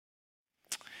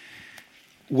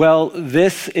Well,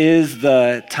 this is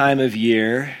the time of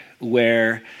year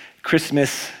where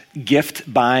Christmas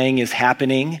gift buying is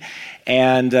happening.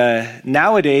 And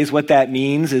nowadays, what that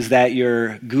means is that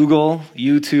your Google,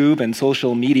 YouTube, and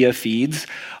social media feeds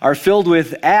are filled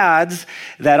with ads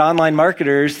that online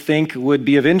marketers think would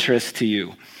be of interest to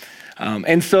you.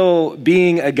 And so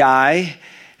being a guy,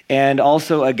 and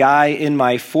also a guy in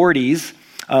my 40s,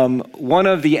 one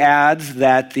of the ads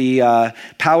that the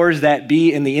powers that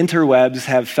be in the interwebs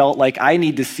have felt like I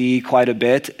need to see quite a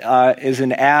bit is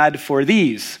an ad for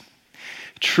these,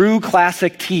 True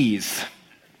Classic Tees.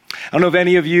 I don't know if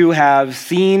any of you have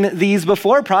seen these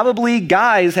before. Probably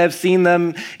guys have seen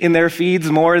them in their feeds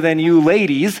more than you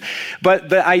ladies. But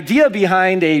the idea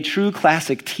behind a True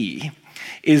Classic tee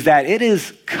is that it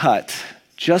is cut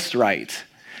just right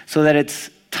so that it's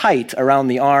tight around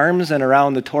the arms and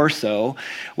around the torso,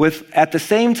 with at the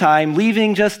same time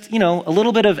leaving just, a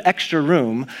little bit of extra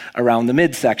room around the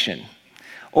midsection.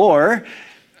 Or,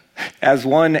 as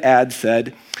one ad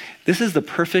said, this is the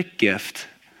perfect gift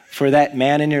for that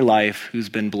man in your life who's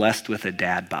been blessed with a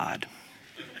dad bod.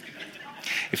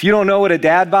 If you don't know what a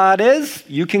dad bod is,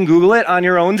 you can Google it on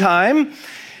your own time.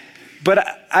 But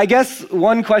I guess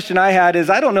one question I had is,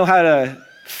 I don't know how to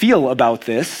feel about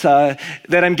this, that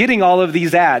I'm getting all of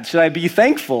these ads. Should I be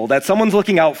thankful that someone's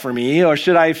looking out for me, or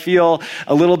should I feel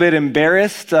a little bit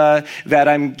embarrassed that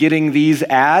I'm getting these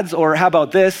ads? Or how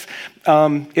about this?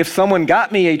 If someone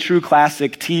got me a True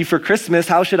Classic tee for Christmas,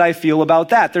 how should I feel about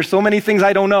that? There's so many things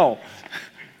I don't know.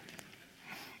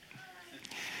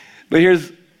 But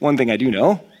here's one thing I do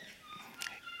know,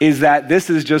 is that this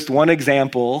is just one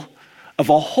example of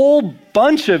a whole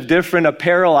bunch of different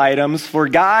apparel items for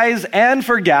guys and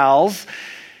for gals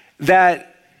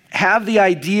that have the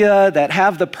idea, that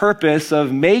have the purpose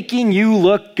of making you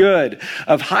look good,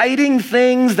 of hiding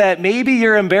things that maybe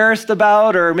you're embarrassed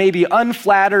about or maybe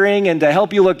unflattering, and to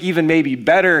help you look even maybe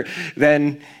better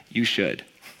than you should.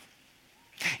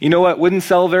 You know what wouldn't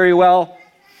sell very well?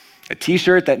 A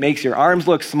t-shirt that makes your arms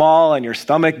look small and your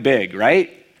stomach big,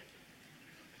 right?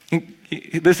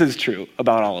 This is true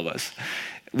about all of us.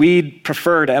 We'd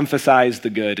prefer to emphasize the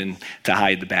good and to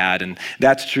hide the bad. And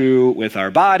that's true with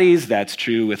our bodies. That's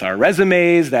true with our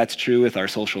resumes. That's true with our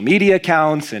social media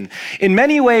accounts. And in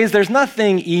many ways, there's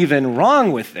nothing even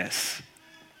wrong with this.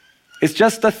 It's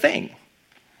just a thing.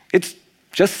 It's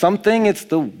just something. It's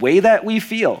the way that we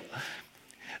feel.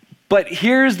 But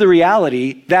here's the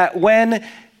reality, that when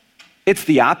it's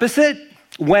the opposite,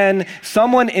 when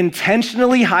someone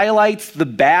intentionally highlights the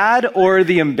bad or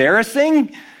the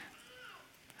embarrassing,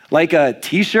 like a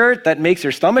t-shirt that makes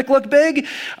your stomach look big,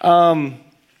 that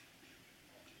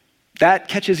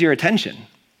catches your attention.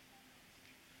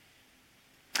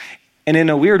 And in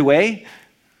a weird way,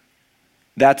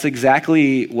 that's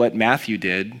exactly what Matthew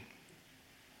did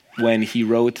when he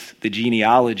wrote the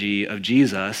genealogy of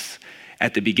Jesus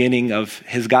at the beginning of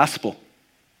his gospel.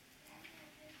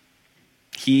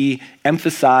 He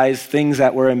emphasized things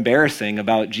that were embarrassing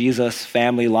about Jesus'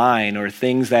 family line, or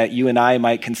things that you and I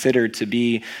might consider to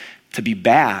be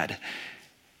bad.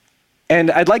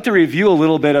 And I'd like to review a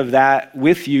little bit of that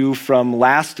with you from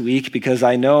last week, because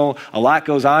I know a lot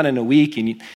goes on in a week, and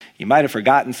you might have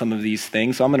forgotten some of these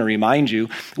things, so I'm going to remind you.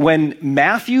 When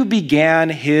Matthew began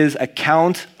his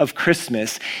account of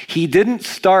Christmas, he didn't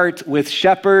start with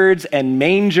shepherds and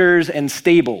mangers and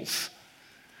stables.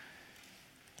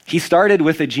 He started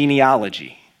with a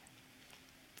genealogy.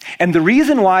 And the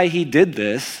reason why he did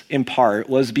this, in part,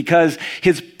 was because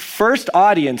his first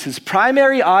audience, his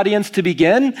primary audience to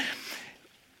begin,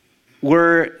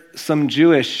 were some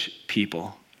Jewish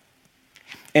people.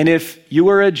 And if you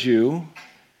were a Jew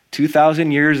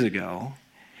 2,000 years ago,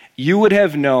 you would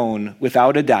have known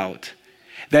without a doubt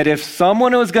that if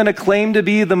someone was going to claim to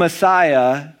be the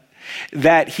Messiah,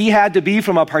 that he had to be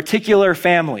from a particular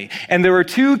family. And there were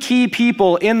two key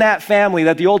people in that family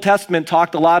that the Old Testament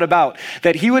talked a lot about,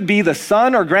 that he would be the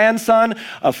son or grandson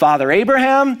of Father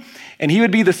Abraham, and he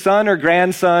would be the son or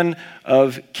grandson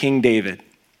of King David.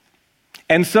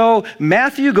 And so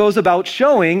Matthew goes about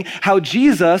showing how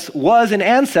Jesus was an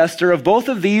ancestor of both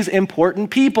of these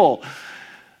important people.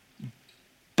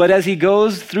 But as he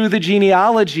goes through the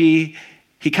genealogy,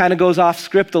 he kind of goes off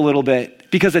script a little bit.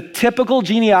 Because a typical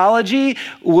genealogy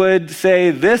would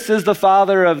say, this is the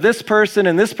father of this person,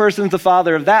 and this person's the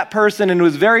father of that person, and it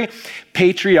was very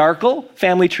patriarchal.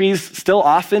 Family trees still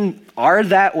often are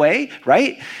that way,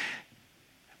 right?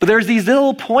 But there's these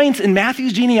little points in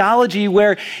Matthew's genealogy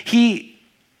where he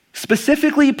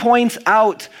specifically points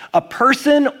out a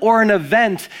person or an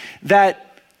event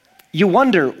that you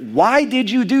wonder, why did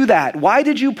you do that? Why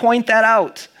did you point that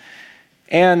out?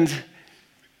 And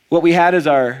What we had as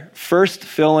our first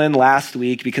fill-in last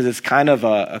week, because it's kind of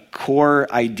a core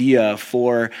idea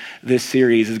for this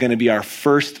series, is going to be our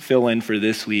first fill-in for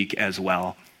this week as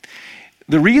well.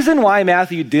 The reason why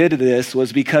Matthew did this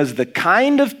was because the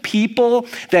kind of people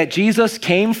that Jesus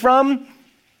came from,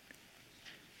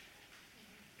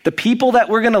 the people that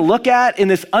we're going to look at in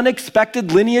this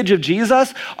unexpected lineage of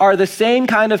Jesus, are the same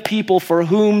kind of people for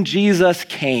whom Jesus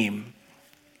came.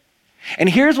 And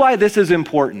here's why this is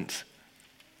important.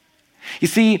 You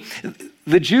see,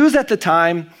 the Jews at the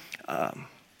time,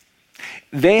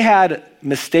 they had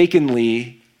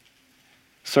mistakenly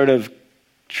sort of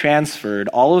transferred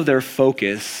all of their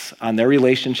focus on their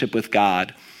relationship with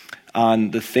God on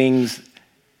the things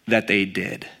that they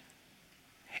did.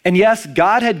 And yes,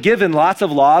 God had given lots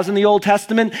of laws in the Old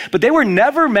Testament, but they were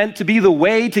never meant to be the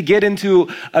way to get into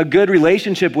a good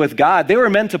relationship with God. They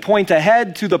were meant to point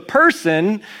ahead to the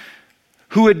person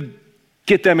who would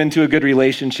get them into a good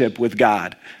relationship with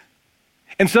God.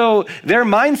 And so their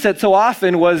mindset so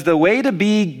often was the way to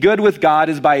be good with God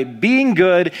is by being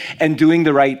good and doing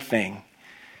the right thing.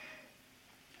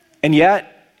 And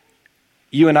yet,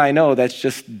 you and I know that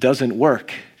just doesn't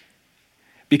work.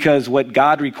 Because what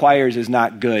God requires is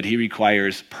not good. He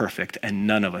requires perfect, and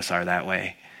none of us are that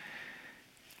way.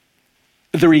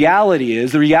 The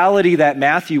reality that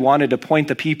Matthew wanted to point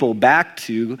the people back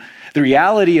to, the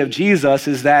reality of Jesus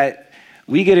is that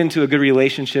we get into a good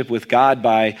relationship with God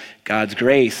by God's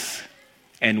grace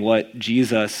and what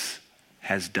Jesus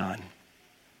has done.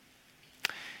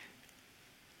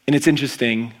 And it's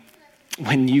interesting,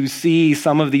 when you see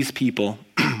some of these people,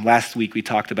 last week we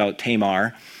talked about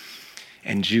Tamar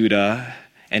and Judah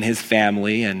and his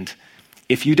family, and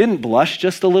if you didn't blush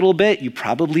just a little bit, you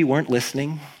probably weren't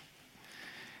listening.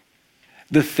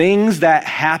 The things that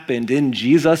happened in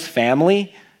Jesus'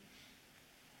 family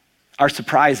are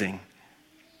surprising.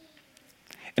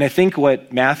 And I think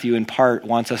what Matthew in part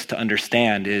wants us to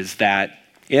understand is that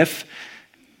if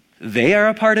they are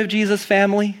a part of Jesus'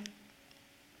 family,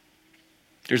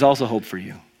 there's also hope for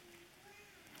you.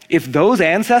 If those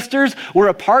ancestors were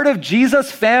a part of Jesus'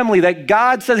 family, that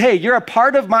God said, hey, you're a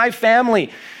part of my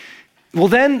family, well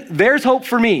then there's hope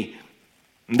for me.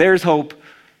 There's hope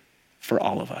for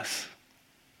all of us.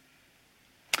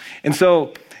 And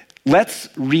so let's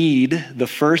read the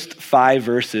first 5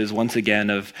 verses once again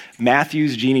of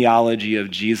Matthew's genealogy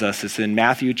of Jesus. It's in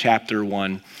Matthew chapter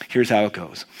 1. Here's how it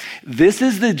goes. This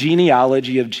is the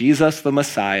genealogy of Jesus the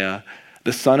Messiah,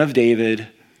 the son of David,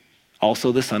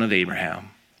 also the son of Abraham.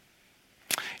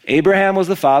 Abraham was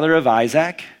the father of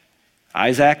Isaac,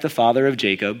 Isaac the father of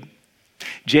Jacob,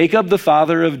 Jacob the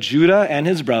father of Judah and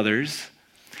his brothers,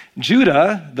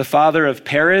 Judah the father of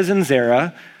Perez and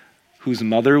Zerah, whose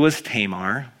mother was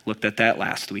Tamar, looked at that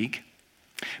last week,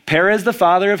 Perez the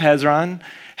father of Hezron,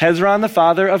 Hezron the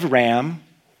father of Ram,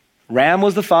 Ram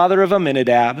was the father of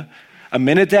Amminadab,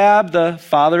 Amminadab the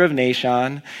father of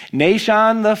Nahshon,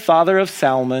 Nahshon the father of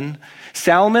Salmon,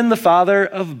 Salmon the father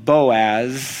of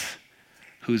Boaz,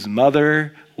 whose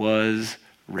mother was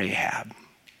Rahab.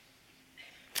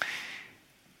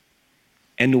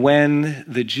 And when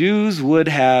the Jews would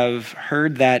have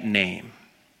heard that name,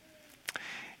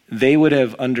 they would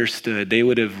have understood, they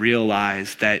would have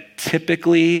realized that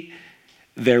typically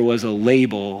there was a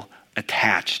label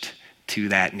attached to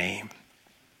that name.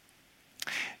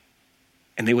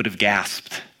 And they would have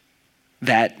gasped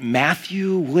that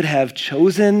Matthew would have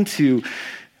chosen to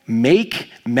make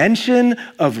mention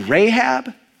of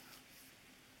Rahab.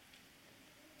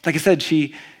 Like I said,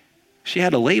 she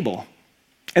had a label.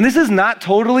 And this is not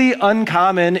totally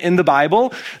uncommon in the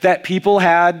Bible that people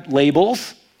had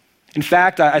labels. In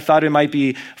fact, I thought it might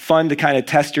be fun to kind of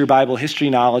test your Bible history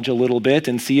knowledge a little bit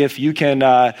and see if you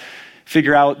can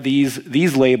figure out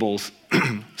these labels.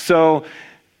 So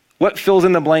what fills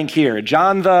in the blank here?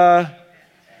 John the...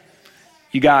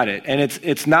 You got it. And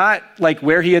it's not like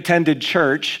where he attended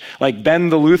church, like Ben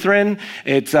the Lutheran.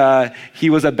 It's he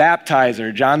was a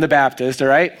baptizer, John the Baptist, all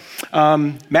right?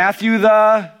 Matthew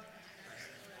the...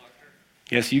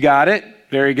 Yes, you got it.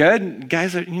 Very good.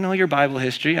 Guys, you know your Bible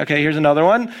history. Okay, here's another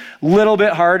one. Little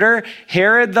bit harder.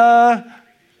 Herod the...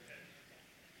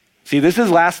 See, this is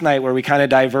last night where we kind of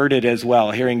diverted as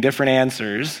well, hearing different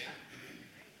answers.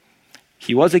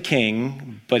 He was a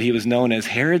king, but he was known as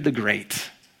Herod the Great.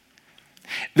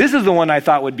 This is the one I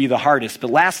thought would be the hardest, but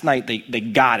last night they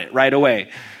got it right away.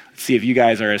 Let's see if you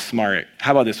guys are as smart.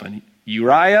 How about this one?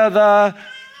 Uriah the...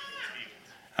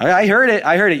 I heard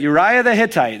it. Uriah the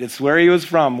Hittite. That's where he was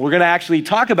from. We're going to actually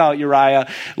talk about Uriah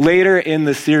later in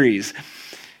the series.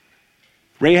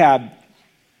 Rahab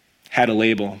had a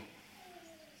label.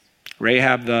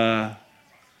 Rahab the...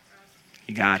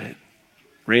 You got it.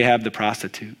 Rahab the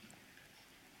prostitute.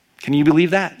 Can you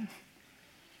believe that?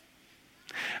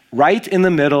 Right in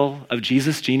the middle of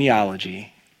Jesus'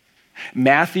 genealogy,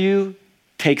 Matthew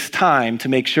takes time to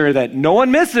make sure that no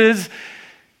one misses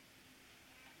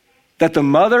that the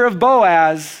mother of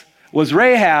Boaz was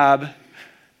Rahab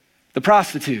the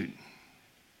prostitute.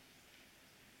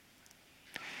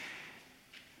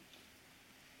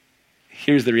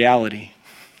 Here's the reality.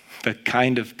 The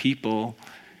kind of people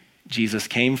Jesus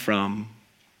came from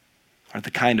are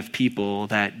the kind of people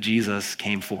that Jesus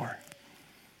came for.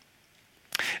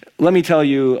 Let me tell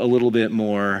you a little bit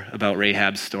more about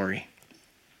Rahab's story.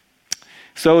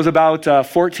 So it was about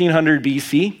 1400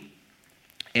 BC,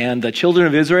 and the children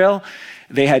of Israel,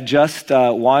 they had just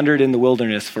wandered in the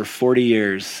wilderness for 40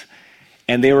 years,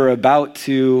 and they were about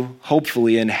to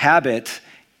hopefully inhabit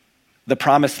the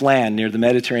promised land near the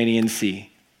Mediterranean Sea.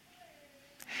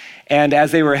 And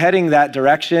as they were heading that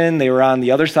direction, they were on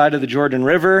the other side of the Jordan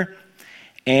River,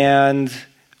 and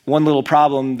one little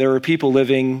problem, there were people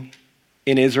living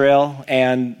in Israel,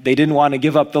 and they didn't want to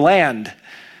give up the land.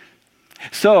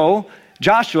 So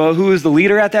Joshua, who was the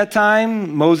leader at that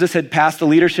time, Moses had passed the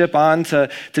leadership on to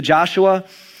Joshua.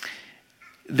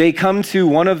 They come to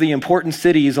one of the important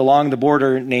cities along the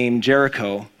border named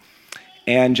Jericho.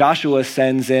 And Joshua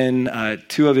sends in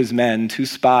two of his men, two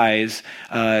spies,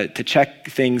 to check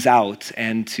things out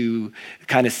and to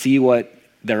kind of see what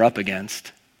they're up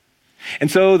against.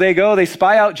 And so they go, they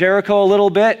spy out Jericho a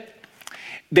little bit.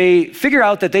 They figure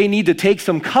out that they need to take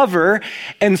some cover,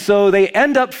 and so they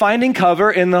end up finding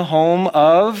cover in the home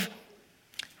of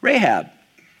Rahab.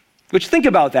 Which, think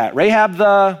about that. Rahab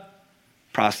the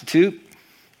prostitute,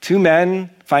 two men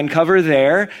find cover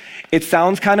there. It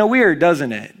sounds kind of weird,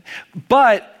 doesn't it?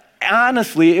 But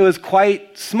honestly, it was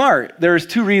quite smart. There's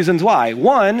two reasons why.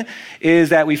 One is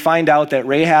that we find out that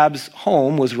Rahab's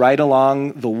home was right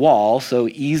along the wall, so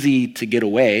easy to get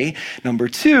away. Number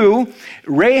two,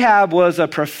 Rahab was a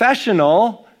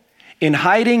professional in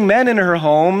hiding men in her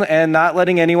home and not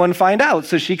letting anyone find out.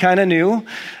 So she kind of knew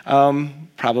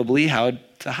probably how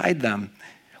to hide them.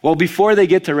 Well, before they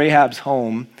get to Rahab's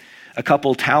home, a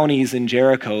couple townies in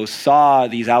Jericho saw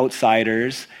these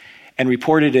outsiders and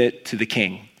reported it to the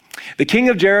king. The king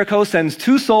of Jericho sends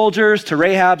two soldiers to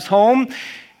Rahab's home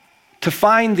to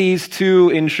find these two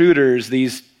intruders,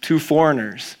 these two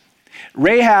foreigners.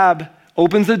 Rahab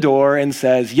opens the door and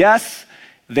says, "Yes,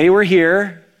 they were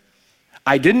here.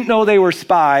 I didn't know they were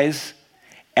spies,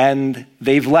 and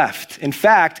they've left. In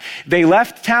fact, they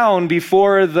left town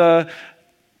before the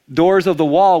doors of the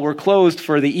wall were closed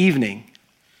for the evening."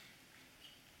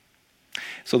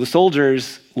 So the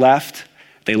soldiers left.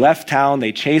 They left town.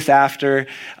 They chase after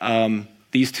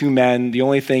these two men. The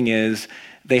only thing is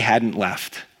they hadn't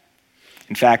left.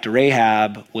 In fact,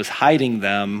 Rahab was hiding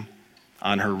them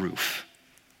on her roof.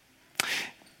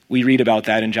 We read about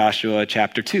that in Joshua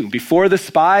chapter 2. Before the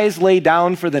spies lay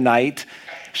down for the night,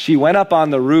 she went up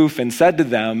on the roof and said to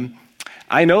them,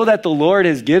 "I know that the Lord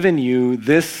has given you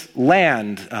this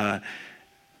land, the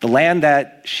land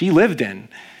that she lived in,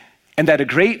 and that a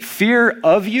great fear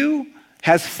of you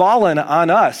has fallen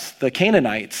on us, the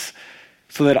Canaanites,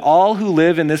 so that all who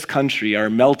live in this country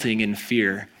are melting in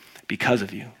fear because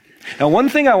of you." Now, one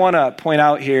thing I want to point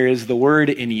out here is the word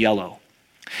in yellow.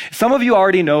 Some of you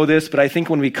already know this, but I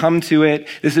think when we come to it,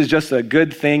 this is just a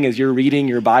good thing as you're reading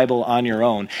your Bible on your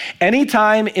own.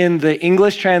 Anytime in the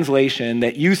English translation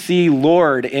that you see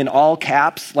Lord in all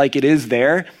caps like it is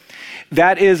there,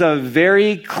 that is a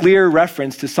very clear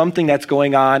reference to something that's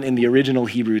going on in the original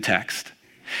Hebrew text.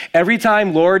 Every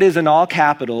time Lord is in all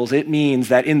capitals, it means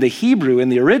that in the Hebrew, in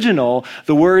the original,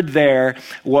 the word there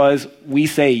was, we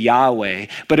say Yahweh,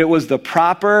 but it was the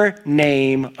proper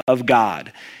name of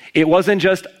God. It wasn't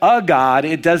just a God,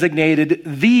 it designated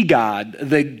the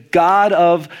God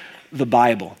of the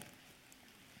Bible.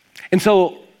 And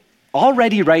so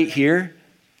already right here,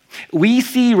 we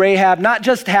see Rahab not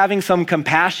just having some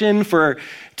compassion for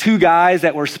two guys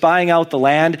that were spying out the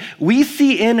land. We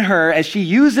see in her, as she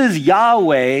uses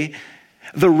Yahweh,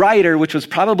 the writer, which was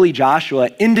probably Joshua,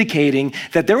 indicating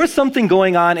that there was something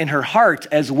going on in her heart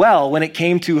as well when it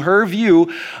came to her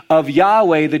view of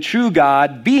Yahweh, the true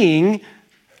God, being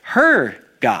her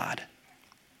God.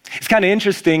 It's kind of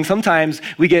interesting. Sometimes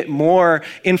we get more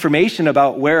information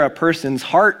about where a person's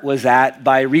heart was at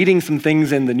by reading some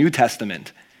things in the New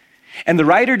Testament. And the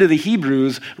writer to the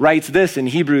Hebrews writes this in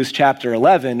Hebrews chapter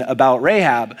 11 about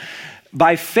Rahab.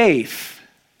 By faith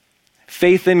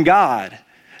in God,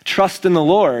 trust in the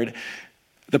Lord,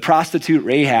 the prostitute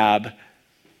Rahab,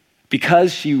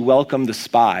 because she welcomed the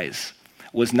spies,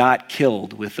 was not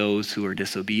killed with those who were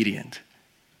disobedient.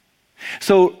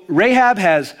 So Rahab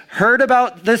has heard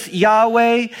about this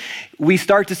Yahweh. We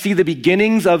start to see the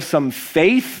beginnings of some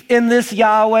faith in this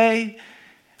Yahweh.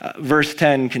 Verse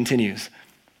 10 continues.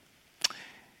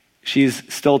 She's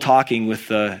still talking with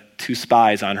the two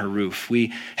spies on her roof.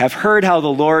 We have heard how the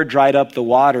Lord dried up the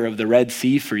water of the Red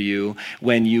Sea for you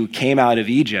when you came out of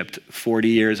Egypt 40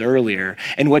 years earlier,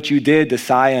 and what you did to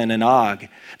Sihon and Og,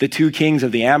 the two kings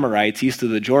of the Amorites east of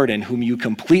the Jordan, whom you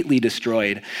completely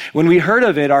destroyed. When we heard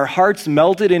of it, our hearts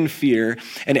melted in fear,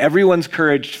 and everyone's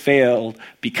courage failed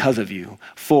because of you.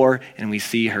 And we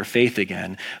see her faith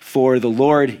again, for the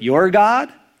Lord your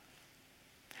God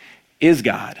is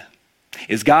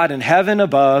God in heaven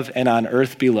above and on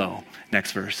earth below.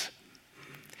 Next verse.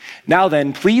 Now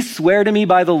then, please swear to me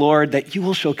by the Lord that you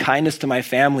will show kindness to my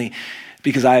family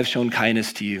because I have shown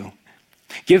kindness to you.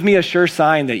 Give me a sure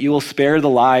sign that you will spare the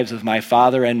lives of my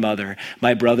father and mother,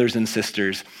 my brothers and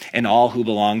sisters, and all who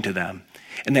belong to them,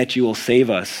 and that you will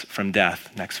save us from death.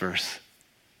 Next verse.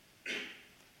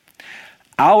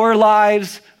 Our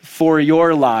lives for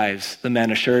your lives, the men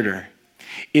assured her.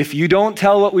 If you don't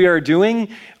tell what we are doing,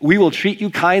 we will treat you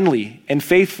kindly and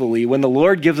faithfully when the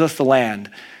Lord gives us the land.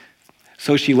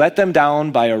 So she let them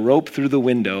down by a rope through the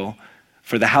window,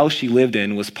 for the house she lived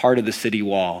in was part of the city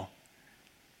wall.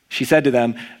 She said to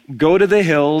them, go to the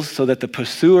hills so that the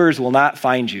pursuers will not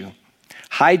find you.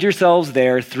 Hide yourselves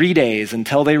there 3 days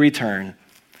until they return,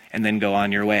 and then go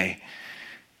on your way.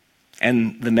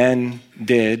 And the men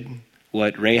did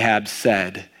what Rahab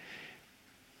said,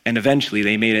 and eventually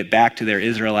they made it back to their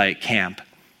Israelite camp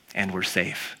and were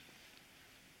safe.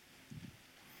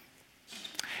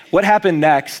 What happened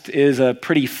next is a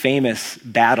pretty famous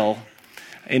battle.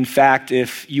 In fact,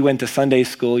 if you went to Sunday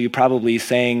school, you probably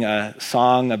sang a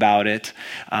song about it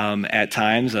at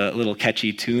times, a little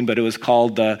catchy tune, but it was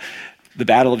called the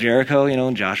Battle of Jericho. You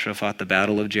know, Joshua fought the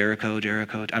Battle of Jericho.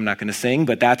 I'm not going to sing,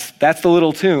 but that's the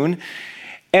little tune.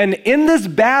 And in this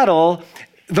battle,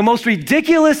 the most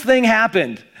ridiculous thing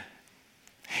happened.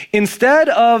 Instead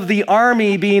of the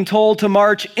army being told to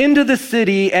march into the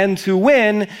city and to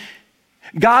win,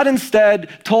 God instead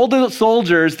told the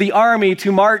soldiers, the army,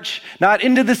 to march not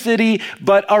into the city,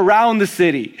 but around the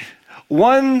city.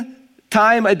 One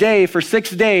time a day for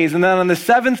 6 days. And then on the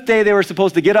seventh day, they were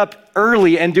supposed to get up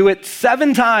early and do it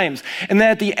 7 times. And then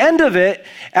at the end of it,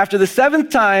 after the 7th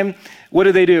time, what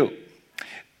do they do?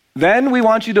 Then we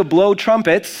want you to blow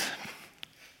trumpets.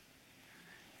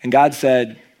 And God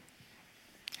said,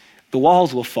 the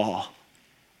walls will fall.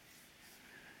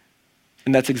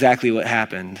 And that's exactly what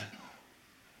happened.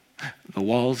 The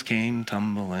walls came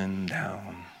tumbling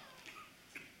down.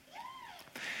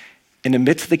 And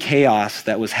amidst the chaos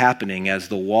that was happening as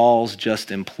the walls just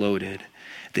imploded,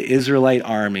 the Israelite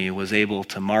army was able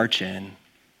to march in,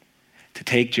 to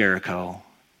take Jericho,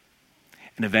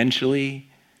 and eventually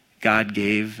God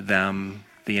gave them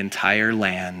the entire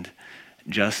land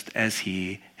just as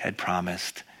he had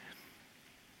promised.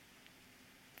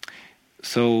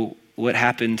 So what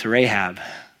happened to Rahab,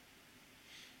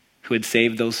 who had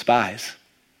saved those spies?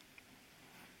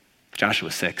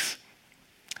 Joshua 6.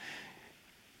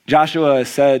 Joshua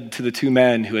said to the 2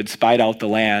 men who had spied out the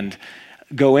land,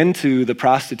 go into the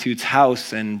prostitute's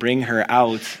house and bring her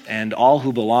out and all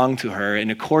who belong to her in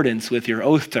accordance with your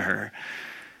oath to her.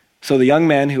 So the young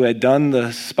men who had done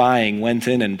the spying went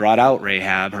in and brought out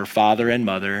Rahab, her father and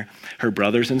mother, her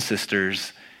brothers and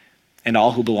sisters, and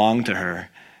all who belonged to her.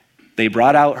 They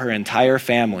brought out her entire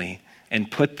family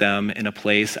and put them in a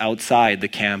place outside the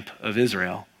camp of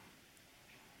Israel.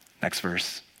 Next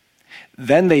verse.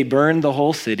 Then they burned the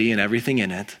whole city and everything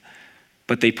in it,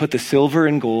 but they put the silver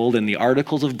and gold and the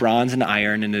articles of bronze and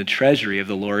iron in the treasury of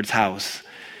the Lord's house.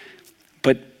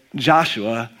 But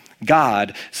Joshua,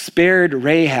 God, spared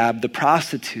Rahab the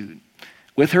prostitute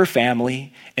with her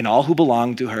family and all who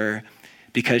belonged to her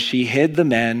because she hid the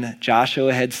men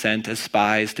Joshua had sent as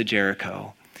spies to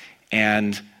Jericho.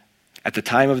 And at the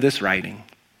time of this writing,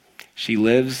 she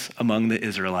lives among the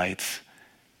Israelites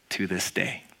to this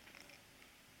day.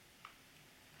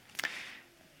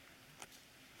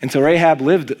 And so Rahab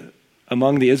lived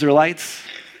among the Israelites.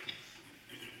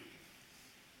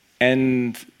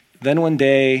 And then one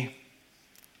day,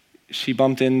 she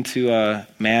bumped into a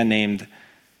man named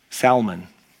Salmon.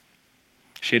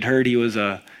 She had heard he was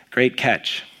a great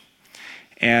catch.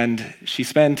 And she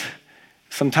spent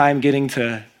some time getting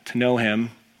to know him.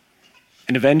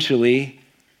 And eventually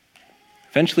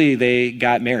they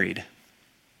got married.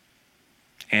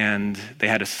 And they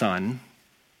had a son.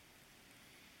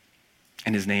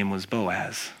 And his name was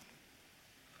Boaz.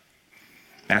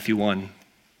 Matthew 1.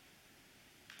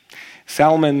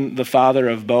 Salmon, the father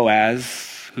of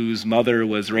Boaz, whose mother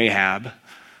was Rahab,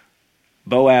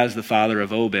 Boaz, the father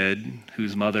of Obed,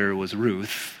 whose mother was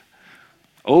Ruth,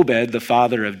 Obed, the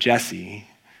father of Jesse,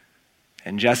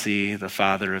 and Jesse, the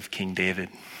father of King David.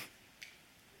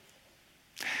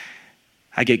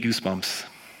 I get goosebumps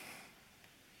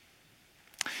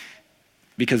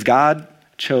because God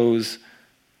chose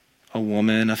a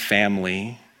woman, a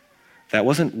family that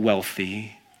wasn't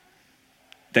wealthy,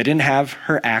 that didn't have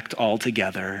her act all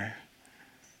together,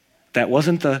 that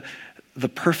wasn't the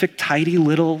perfect, tidy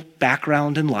little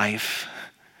background in life,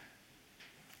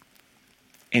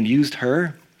 and used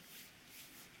her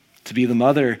to be the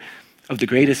mother of the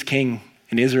greatest king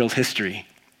in Israel's history.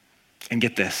 And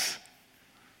get this,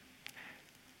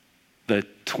 the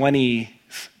 20th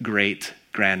great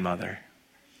grandmother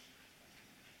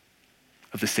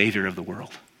of the Savior of the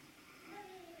world,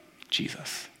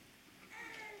 Jesus.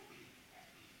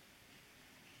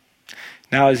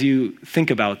 Now, as you think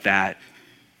about that,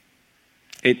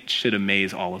 it should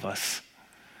amaze all of us.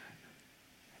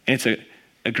 And it's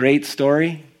a great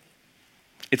story.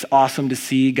 It's awesome to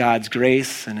see God's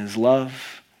grace and his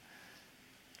love.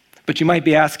 But you might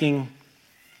be asking,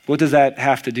 what does that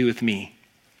have to do with me?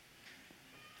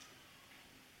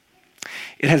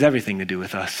 It has everything to do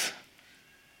with us.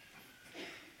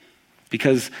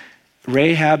 Because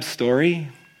Rahab's story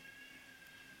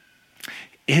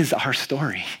is our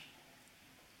story.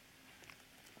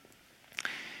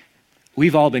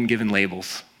 We've all been given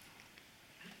labels.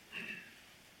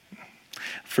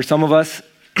 For some of us,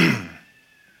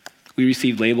 we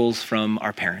received labels from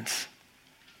our parents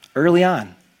early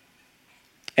on.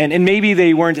 And maybe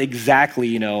they weren't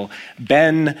exactly,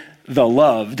 Ben the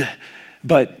loved,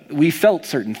 but we felt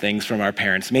certain things from our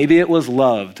parents. Maybe it was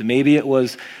loved. Maybe it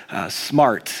was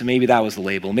smart. Maybe that was the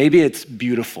label. Maybe it's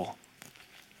beautiful.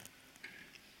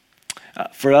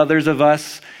 For others of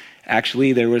us,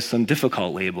 actually, there was some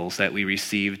difficult labels that we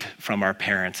received from our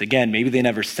parents. Again, maybe they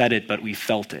never said it, but we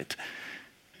felt it.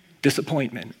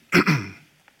 Disappointment,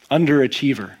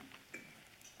 underachiever,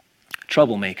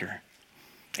 troublemaker.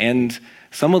 And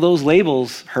some of those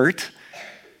labels hurt.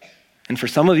 And for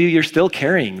some of you, you're still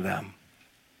carrying them.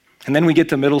 And then we get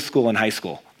to middle school and high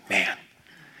school. Man,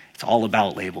 it's all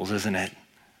about labels, isn't it?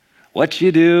 What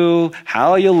you do,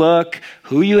 how you look,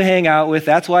 who you hang out with.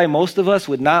 That's why most of us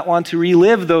would not want to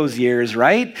relive those years,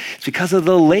 right? It's because of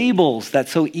the labels that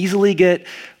so easily get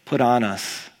put on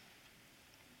us.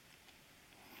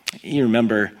 You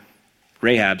remember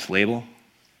Rahab's label?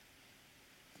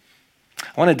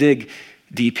 I want to dig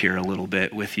deep here a little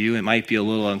bit with you. It might be a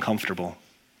little uncomfortable.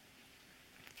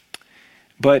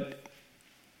 But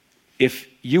if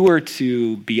you were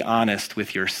to be honest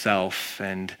with yourself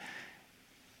and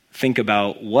think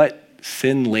about what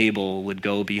sin label would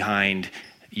go behind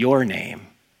your name,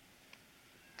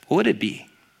 what would it be?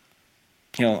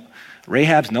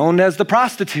 Rahab's known as the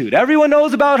prostitute. Everyone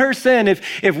knows about her sin.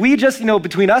 If we just,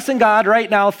 between us and God right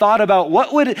now thought about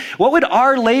what would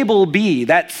our label be,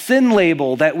 that sin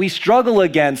label that we struggle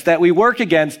against, that we work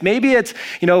against. Maybe it's,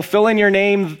 fill in your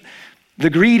name, the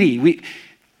greedy.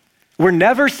 We're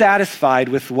never satisfied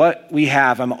with what we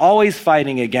have. I'm always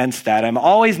fighting against that. I'm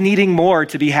always needing more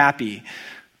to be happy.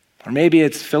 Or maybe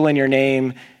it's fill in your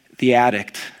name, the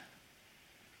addict.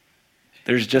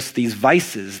 There's just these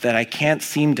vices that I can't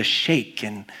seem to shake,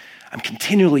 and I'm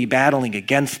continually battling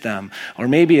against them. Or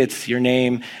maybe it's your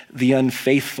name, the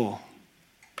unfaithful,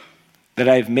 that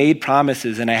I've made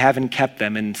promises and I haven't kept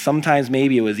them. And sometimes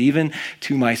maybe it was even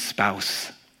to my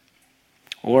spouse.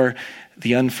 Or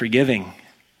the unforgiving.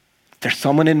 There's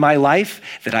someone in my life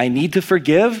that I need to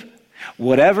forgive.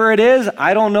 Whatever it is,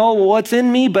 I don't know what's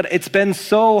in me, but it's been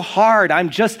so hard.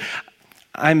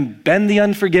 I'm Ben the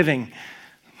unforgiving.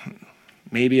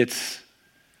 Maybe it's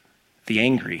the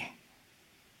angry.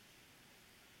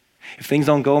 If things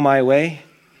don't go my way,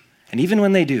 and even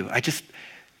when they do, I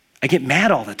get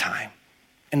mad all the time.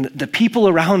 And the people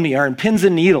around me are in pins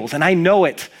and needles, and I know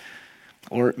it.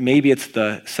 Or maybe it's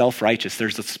the self-righteous.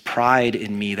 There's this pride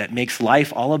in me that makes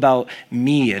life all about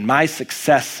me and my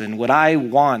success and what I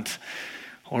want.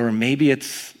 Or maybe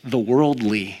it's the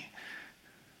worldly.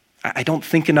 I don't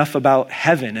think enough about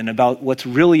heaven and about what's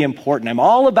really important. I'm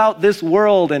all about this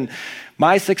world and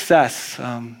my success.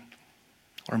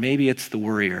 Or maybe it's the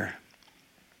worrier.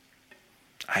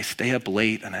 I stay up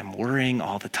late and I'm worrying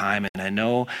all the time, and I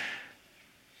know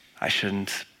I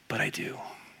shouldn't, but I do.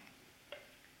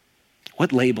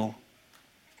 What label?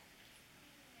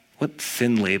 What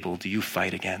sin label do you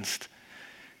fight against?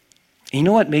 And you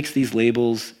know what makes these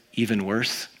labels even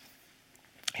worse?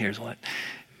 Here's what.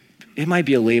 It might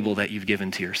be a label that you've given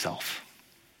to yourself.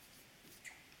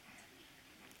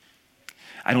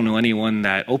 I don't know anyone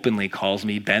that openly calls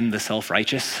me Ben the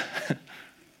self-righteous.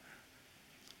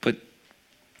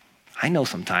 I know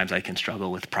sometimes I can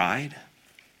struggle with pride.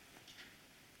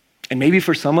 And maybe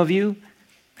for some of you,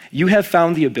 you have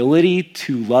found the ability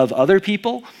to love other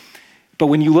people, but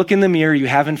when you look in the mirror, you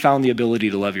haven't found the ability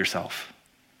to love yourself.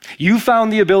 You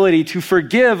found the ability to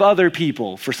forgive other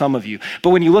people, for some of you, but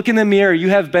when you look in the mirror, you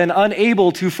have been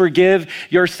unable to forgive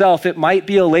yourself. It might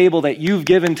be a label that you've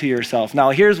given to yourself. Now,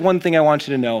 here's one thing I want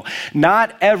you to know.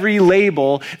 Not every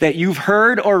label that you've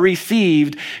heard or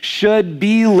received should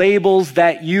be labels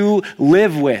that you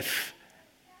live with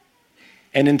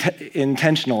and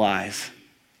intentionalize.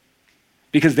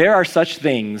 Because there are such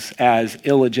things as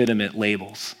illegitimate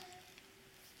labels.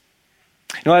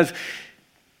 As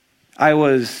I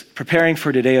was preparing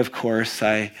for today, of course,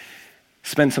 I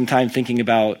spent some time thinking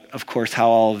about, of course, how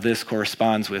all of this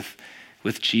corresponds with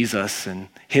Jesus and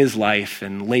his life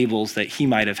and labels that he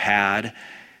might have had.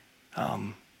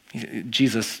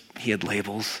 Jesus, he had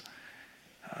labels.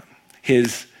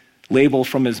 His label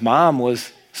from his mom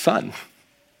was son.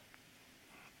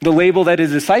 The label that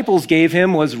his disciples gave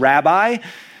him was rabbi.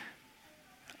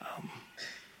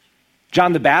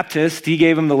 John the Baptist, he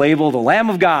gave him the label the Lamb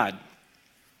of God.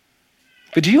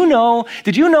 But did you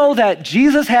know that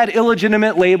Jesus had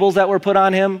illegitimate labels that were put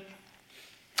on him?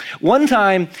 One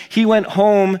time, he went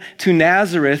home to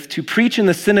Nazareth to preach in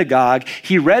the synagogue.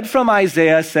 He read from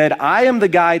Isaiah, said, I am the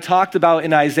guy talked about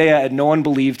in Isaiah, and no one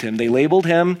believed him. They labeled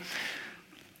him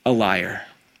a liar.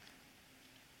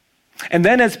 And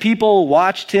then as people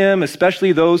watched him,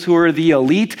 especially those who were the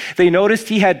elite, they noticed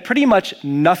he had pretty much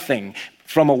nothing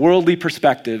from a worldly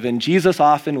perspective, and Jesus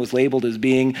often was labeled as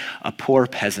being a poor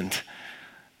peasant.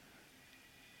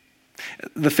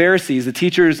 The Pharisees, the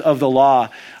teachers of the law,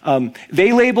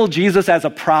 they labeled Jesus as a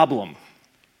problem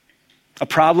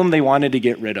they wanted to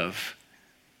get rid of.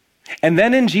 And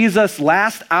then in Jesus'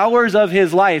 last hours of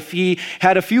his life, he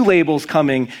had a few labels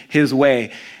coming his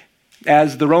way.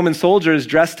 As the Roman soldiers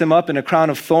dressed him up in a crown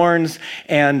of thorns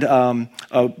and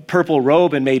a purple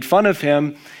robe and made fun of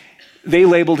him, they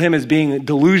labeled him as being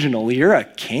delusional. You're a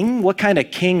king? What kind of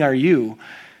king are you?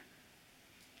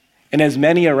 And as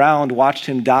many around watched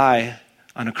him die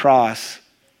on a cross,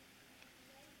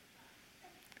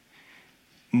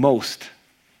 most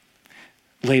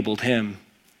labeled him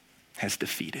as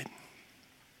defeated.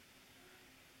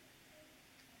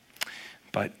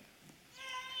 But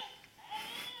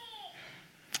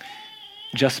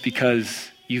just because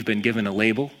you've been given a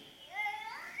label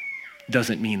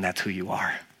doesn't mean that's who you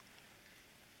are.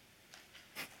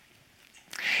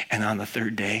 And on the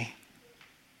third day,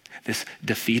 this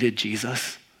defeated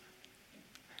Jesus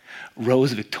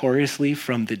rose victoriously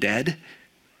from the dead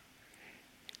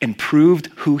and proved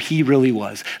who he really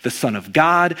was. The Son of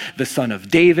God, the Son of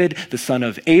David, the Son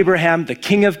of Abraham, the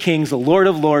King of Kings, the Lord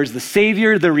of Lords, the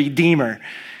Savior, the Redeemer.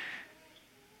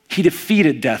 He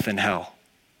defeated death and hell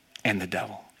and the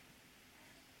devil.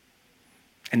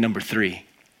 And number 3,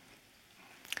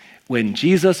 when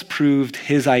Jesus proved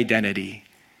his identity,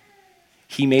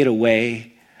 he made a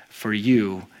way for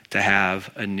you to have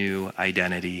a new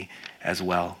identity as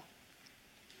well.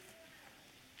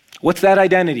 What's that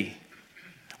identity?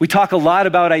 We talk a lot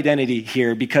about identity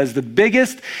here because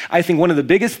one of the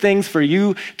biggest things for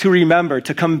you to remember,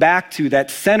 to come back to,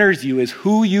 that centers you is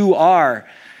who you are.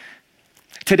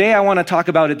 Today, I want to talk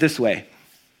about it this way.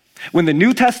 When the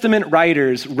New Testament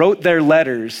writers wrote their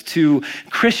letters to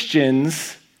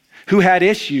Christians who had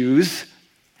issues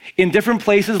in different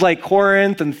places like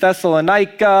Corinth and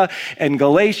Thessalonica and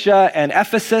Galatia and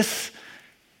Ephesus,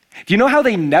 do you know how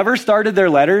they never started their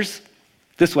letters?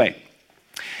 This way.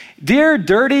 Dear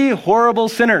dirty, horrible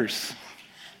sinners.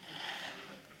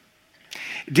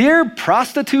 Dear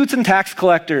prostitutes and tax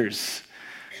collectors.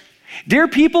 Dear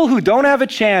people who don't have a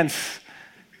chance.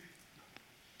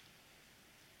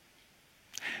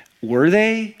 Were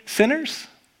they sinners?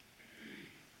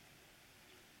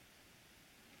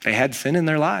 They had sin in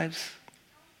their lives.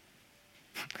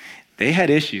 They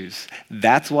had issues.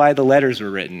 That's why the letters were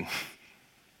written.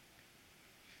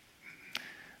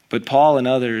 But Paul and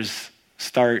others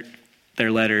start their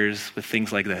letters with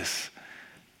things like this.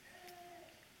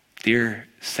 Dear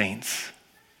saints,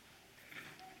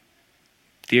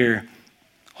 dear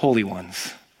holy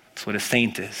ones, that's what a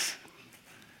saint is.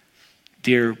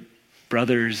 Dear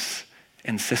brothers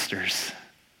and sisters.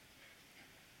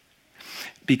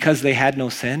 Because they had no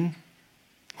sin?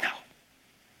 No.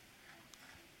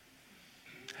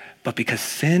 But because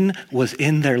sin was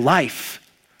in their life.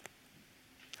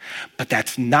 But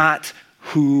that's not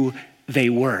who they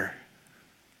were.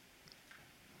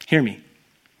 Hear me.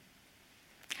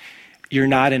 You're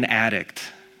not an addict.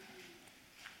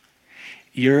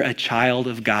 You're a child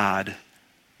of God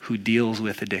who deals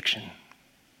with addiction.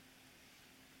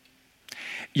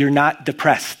 You're not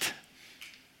depressed.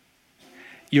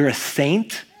 You're a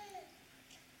saint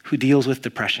who deals with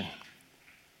depression.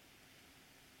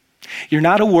 You're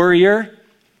not a worrier.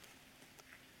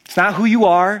 It's not who you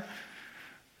are.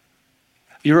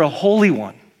 You're a holy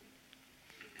one,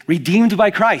 redeemed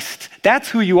by Christ. That's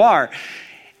who you are.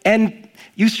 And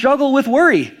you struggle with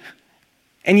worry,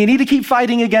 and you need to keep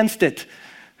fighting against it.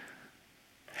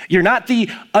 You're not the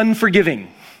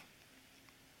unforgiving.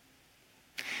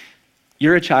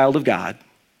 You're a child of God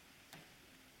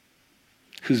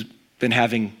who's been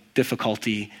having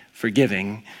difficulty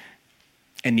forgiving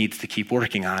and needs to keep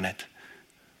working on it.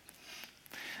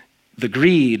 The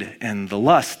greed and the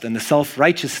lust and the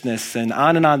self-righteousness and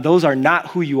on, those are not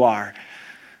who you are.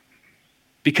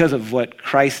 Because of what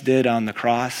Christ did on the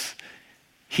cross,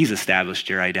 he's established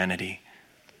your identity.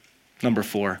 Number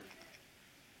 4,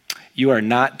 you are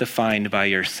not defined by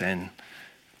your sin.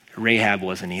 Rahab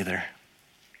wasn't either.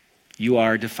 You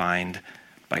are defined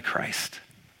by Christ.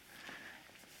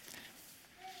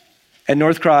 At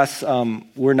North Cross,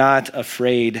 we're not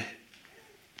afraid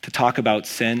to talk about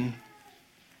sin.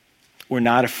 We're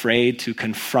not afraid to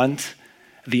confront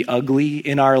the ugly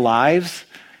in our lives.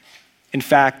 In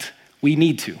fact, we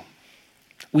need to.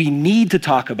 We need to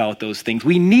talk about those things.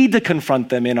 We need to confront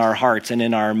them in our hearts and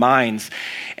in our minds.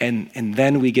 And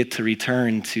then we get to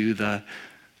return to the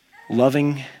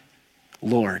loving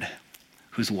Lord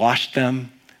who's washed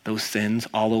those sins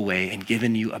all away and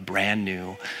given you a brand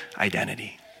new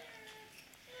identity.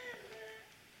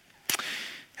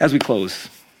 As we close,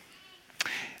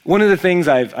 one of the things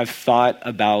I've thought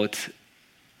about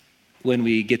when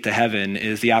we get to heaven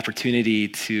is the opportunity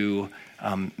to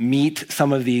meet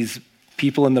some of these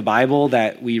people in the Bible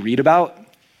that we read about.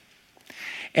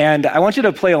 And I want you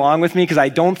to play along with me because I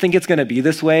don't think it's going to be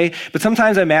this way, but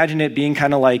sometimes I imagine it being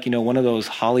kind of like, one of those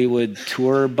Hollywood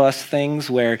tour bus things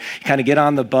where you kind of get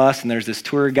on the bus and there's this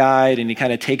tour guide and he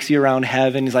kind of takes you around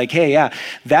heaven. He's like, hey, yeah,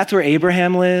 that's where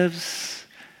Abraham lives.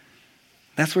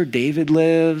 That's where David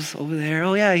lives over there.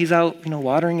 Oh yeah, he's out,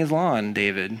 watering his lawn,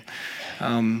 David.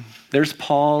 There's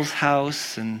Paul's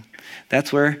house, and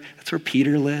that's where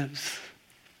Peter lives.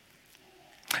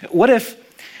 What if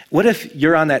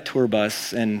you're on that tour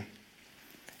bus and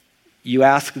you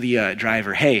ask the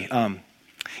driver, hey,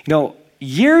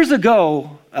 years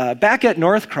ago, back at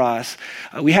North Cross,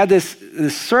 we had this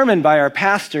sermon by our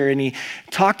pastor, and he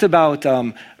talked about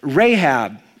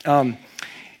Rahab.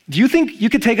 Do you think you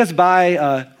could take us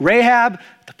by Rahab,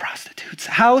 the prostitute's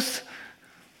house?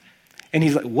 And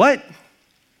he's like, what?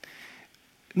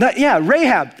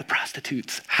 Rahab, the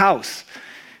prostitute's house.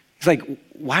 He's like,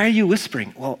 why are you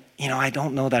whispering? Well, I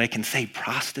don't know that I can say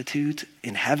prostitute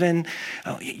in heaven.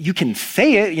 You can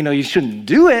say it, you shouldn't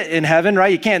do it in heaven,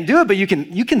 right? You can't do it, but you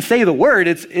can say the word.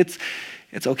 It's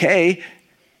okay.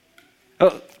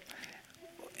 Oh,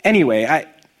 anyway,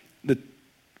 the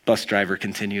bus driver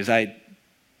continues,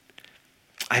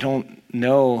 I don't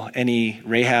know any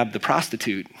Rahab the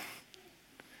prostitute.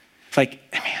 It's like,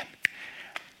 man,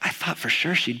 I thought for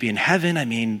sure she'd be in heaven. I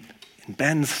mean, in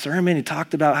Ben's sermon, he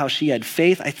talked about how she had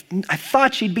faith. I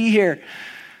thought she'd be here.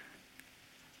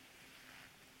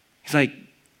 He's like,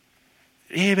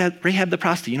 Rahab the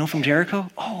prostitute, from Jericho?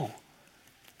 Oh,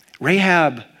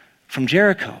 Rahab from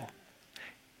Jericho.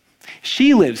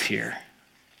 She lives here.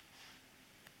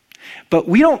 But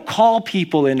we don't call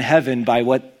people in heaven by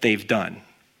what they've done.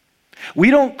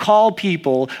 We don't call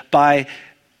people by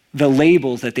the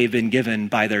labels that they've been given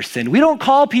by their sin. We don't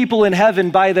call people in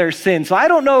heaven by their sin. So I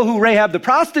don't know who Rahab the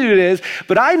prostitute is,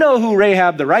 but I know who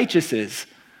Rahab the righteous is.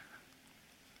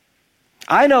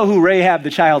 I know who Rahab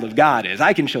the child of God is.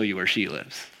 I can show you where she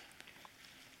lives.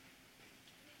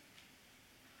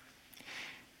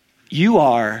 You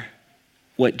are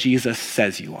what Jesus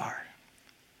says you are.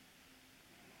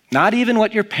 Not even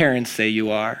what your parents say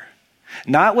you are.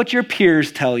 Not what your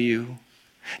peers tell you.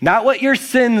 Not what your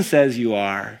sin says you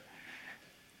are.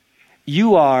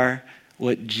 You are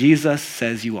what Jesus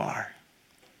says you are.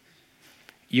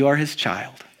 You are his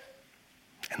child.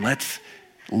 And let's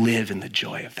live in the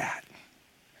joy of that.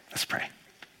 Let's pray.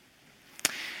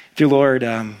 Dear Lord,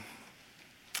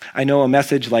 I know a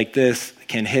message like this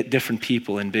can hit different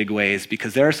people in big ways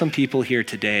because there are some people here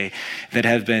today that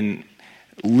have been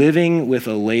living with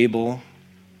a label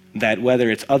that, whether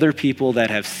it's other people that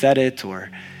have said it or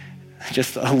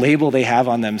just a label they have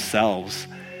on themselves,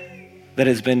 that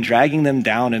has been dragging them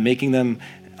down and making them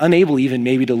unable even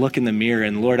maybe to look in the mirror.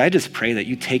 And Lord, I just pray that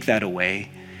you take that away,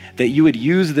 that you would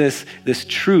use this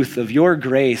truth of your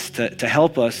grace to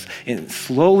help us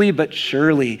slowly but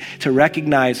surely to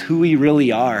recognize who we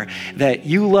really are, that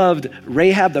you loved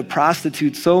Rahab the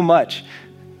prostitute so much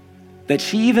that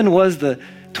she even was the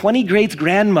 20 greats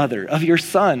grandmother of your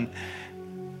son.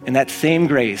 And that same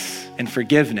grace and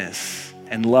forgiveness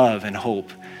and love and hope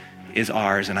is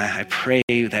ours. And I pray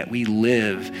that we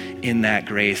live in that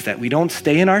grace, that we don't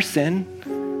stay in our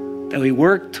sin, that we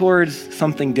work towards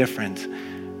something different,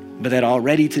 but that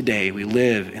already today we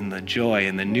live in the joy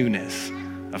and the newness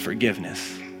of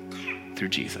forgiveness through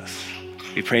Jesus.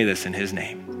 We pray this in his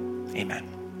name.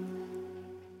 Amen.